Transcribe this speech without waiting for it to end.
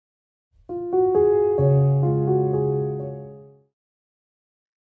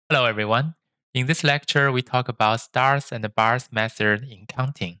Hello, everyone. In this lecture, we talk about stars and bars method in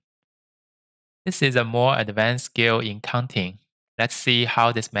counting. This is a more advanced skill in counting. Let's see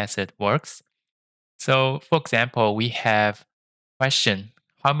how this method works. So, for example, we have question: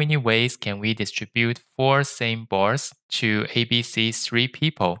 how many ways can we distribute four same balls to ABC's three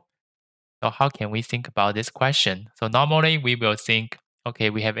people? So, how can we think about this question? So, normally we will think, okay,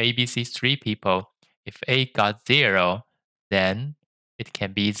 we have ABC's three people. If A got 0, then it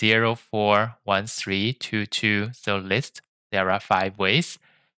can be 0, 4, 1, 3, 2, 2. So, list, there are 5 ways.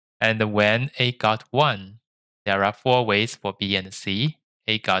 And when A got 1, there are 4 ways for B and C.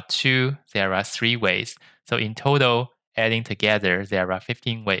 A got 2, there are 3 ways. So, in total, adding together, there are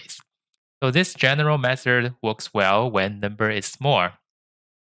 15 ways. So, this general method works well when number is small.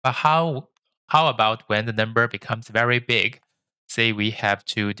 But how about when the number becomes very big? Say we have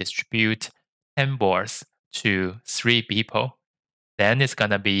to distribute 10 boards to 3 people. Then it's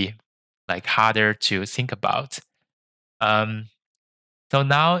gonna be like harder to think about. Um, so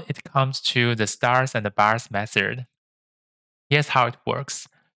now it comes to the stars and the bars method. Here's how it works.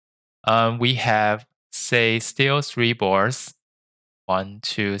 We have, say, still 3 boards. 1,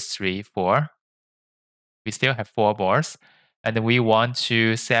 2, 3, 4. We still have 4 boards, and we want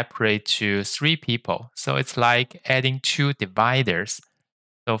to separate to 3 people. So it's like adding 2 dividers.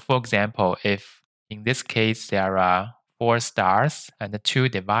 So for example, if in this case there are 4 stars and 2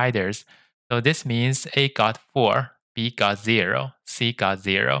 dividers, so this means A got 4, B got 0, C got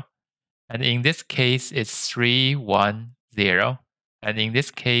 0. And in this case, it's 3, 1, 0. And in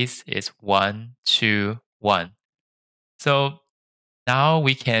this case, it's 1, 2, 1. So now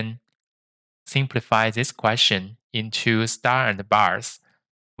we can simplify this question into star and bars,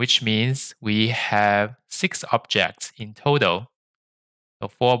 which means we have 6 objects in total. So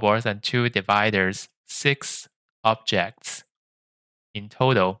 4 boards and 2 dividers, 6 objects in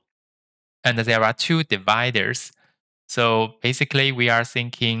total. And there are 2 dividers. So basically, we are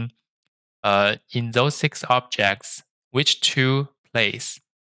thinking in those 6 objects, which 2 place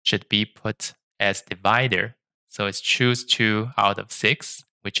should be put as divider. So it's choose 2 out of 6,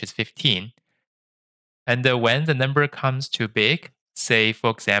 which is 15. And when the number comes too big, say, for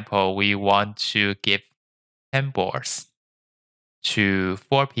example, we want to give 10 boards to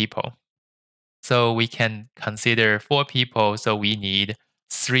 4 people. So we can consider 4 people, so we need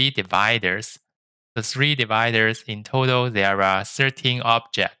 3 dividers. The 3 dividers in total, there are 13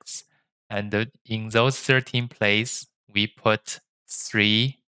 objects. And in those 13 places, we put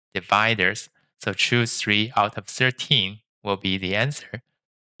 3 dividers. So choose 3 out of 13 will be the answer.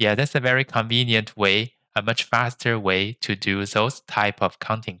 Yeah, that's a very convenient way, a much faster way to do those type of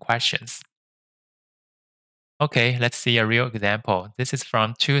counting questions. Okay, let's see a real example. This is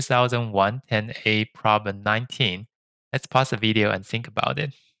from 2001 10A problem 19. Let's pause the video and think about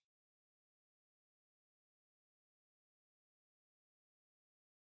it.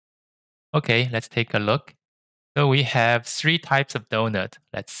 Okay, let's take a look. So we have 3 types of donut.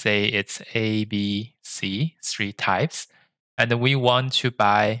 Let's say it's A, B, C, 3 types. And we want to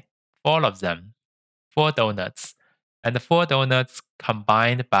buy 4 of them, 4 donuts. And the 4 donuts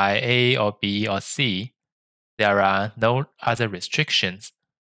combined by A or B or C, there are no other restrictions.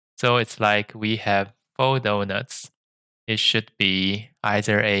 So it's like we have 4 donuts. It should be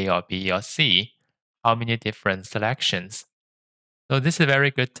either A or B or C. How many different selections? So this is a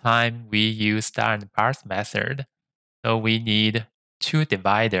very good time we use star and bars method. So we need 2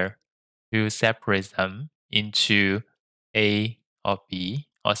 divider to separate them into A or B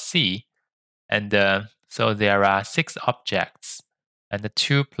or C. And so there are 6 objects and the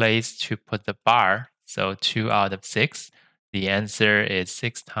 2 place to put the bar. So 2 out of 6. The answer is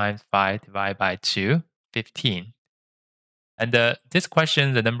 6 times 5 divided by 2, 15. And this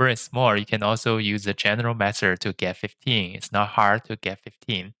question, the number is small. You can also use the general method to get 15. It's not hard to get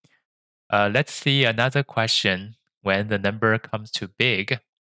 15. Let's see another question when the number comes too big.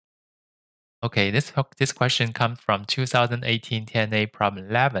 Okay, this question comes from 2018 10A problem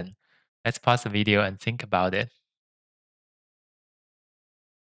 11. Let's pause the video and think about it.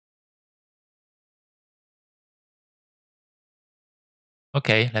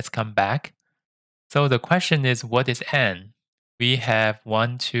 Okay, let's come back. So the question is, what is n? We have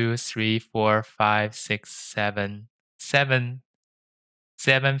 1, 2, 3, 4, 5, 6, 7, 7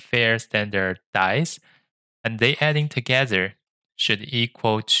 fair standard dice, and they adding together should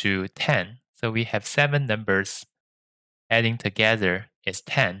equal to 10. So we have 7 numbers adding together is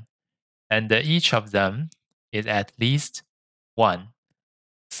 10, and each of them is at least 1.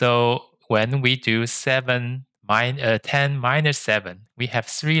 So when we do 10 minus 7, we have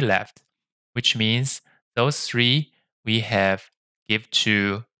 3 left, which means those 3 we have give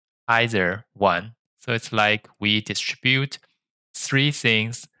to either one. So it's like we distribute 3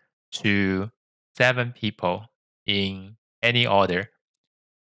 things to 7 people in any order.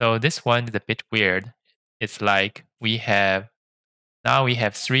 So this one is a bit weird. It's like now we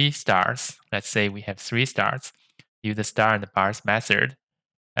have 3 stars. Let's say we have 3 stars. Use the star and the bars method.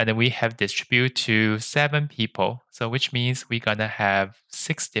 And then we have distribute to 7 people. So which means we're gonna have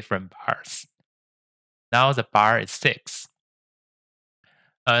 6 different bars. Now the bar is 6.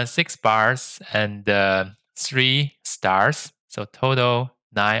 6 bars and 3 stars. So total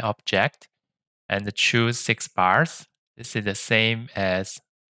 9 object. And choose 6 bars. This is the same as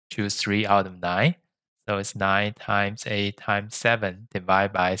choose 3 out of 9. So it's 9 times 8 times 7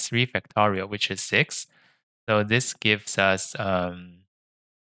 divided by 3 factorial, which is 6. So this gives us,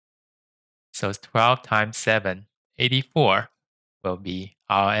 so it's 12 times 7, 84 will be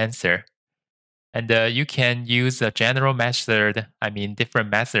our answer. And you can use a general method, different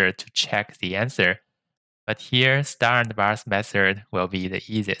method to check the answer. But here, star and bars method will be the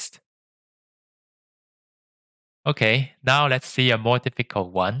easiest. Okay, now let's see a more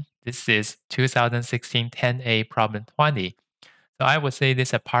difficult one. This is 2016 10A problem 20. So I would say this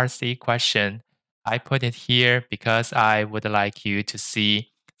is a part C question. I put it here because I would like you to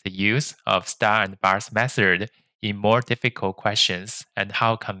see the use of star and bars method in more difficult questions and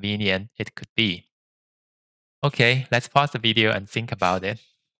how convenient it could be. Okay, let's pause the video and think about it.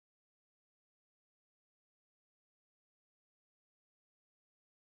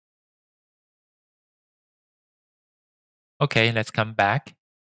 Okay, let's come back.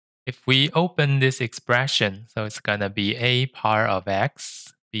 If we open this expression, so it's going to be a power of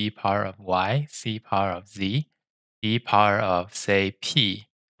x, b power of y, c power of z, d power of, say, p,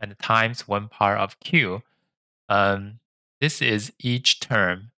 and times 1 power of q. This is each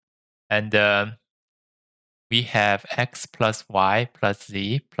term. And we have x plus y plus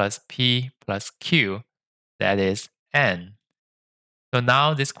z plus p plus q. That is n. So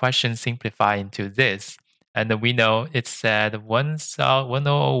now this question simplifies into this. And we know it said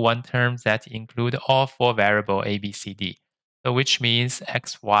 1001 terms that include all 4 variable A, B, C, D. So which means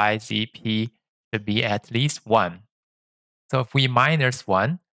X, Y, Z, P should be at least 1. So if we minus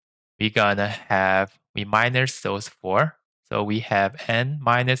 1, we minus those 4. So we have n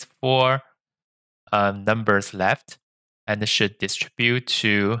minus 4 numbers left and should distribute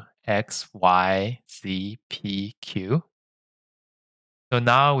to X, Y, Z, P, Q. So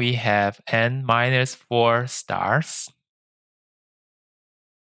now we have n minus 4 stars.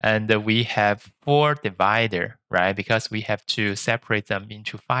 And we have 4 divider, right? Because we have to separate them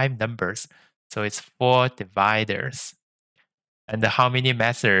into 5 numbers. So it's 4 dividers. And how many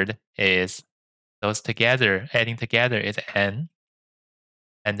method is those together? Adding together is n.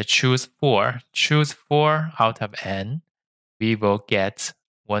 And choose 4. Choose 4 out of n. We will get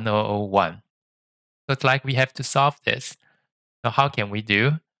 1001. So it's like we have to solve this. So how can we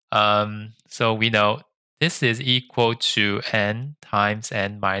do? So we know this is equal to n times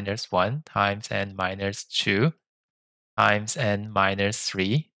n minus 1 times n minus 2 times n minus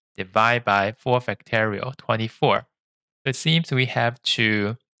 3 divided by 4 factorial, 24. So it seems we have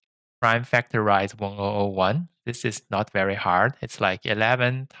to prime factorize 1001. This is not very hard. It's like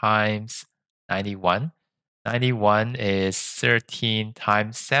 11 times 91. 91 is 13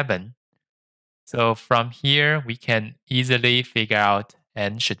 times 7. So from here, we can easily figure out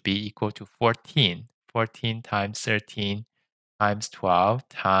n should be equal to 14. 14 times 13 times 12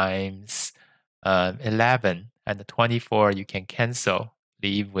 times 11. And the 24 you can cancel,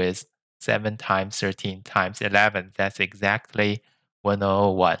 leave with 7 times 13 times 11. That's exactly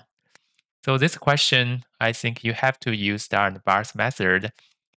 101. So this question, I think you have to use star and bars method.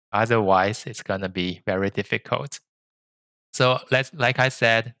 Otherwise, it's going to be very difficult. So like I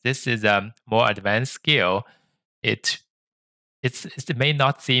said, this is a more advanced skill. It may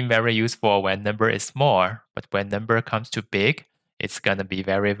not seem very useful when number is small, but when number comes to big, it's gonna be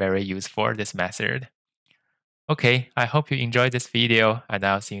very, very useful, this method. Okay, I hope you enjoyed this video, and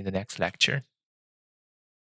I'll see you in the next lecture.